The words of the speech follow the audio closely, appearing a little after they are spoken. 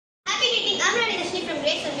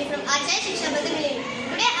Sunni from Achariya Villianur.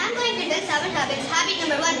 Today I am going to tell 7 habits. Habit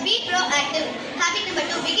number 1, be proactive. Habit number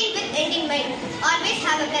 2, begin with end in mind. Always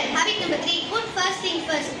have a plan. Habit number 3, put first thing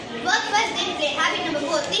first. Work first, then play. Habit number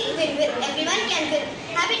 4, think will. Everyone can will.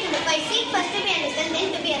 Habit number 5, seek first to be understood, then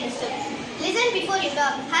to be understood. Listen before you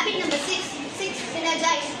talk. Habit number 6,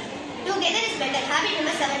 synergize. Together is better. Habit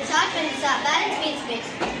number 7, sharp and balance means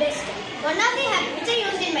best. One of the habits which I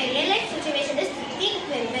used in my day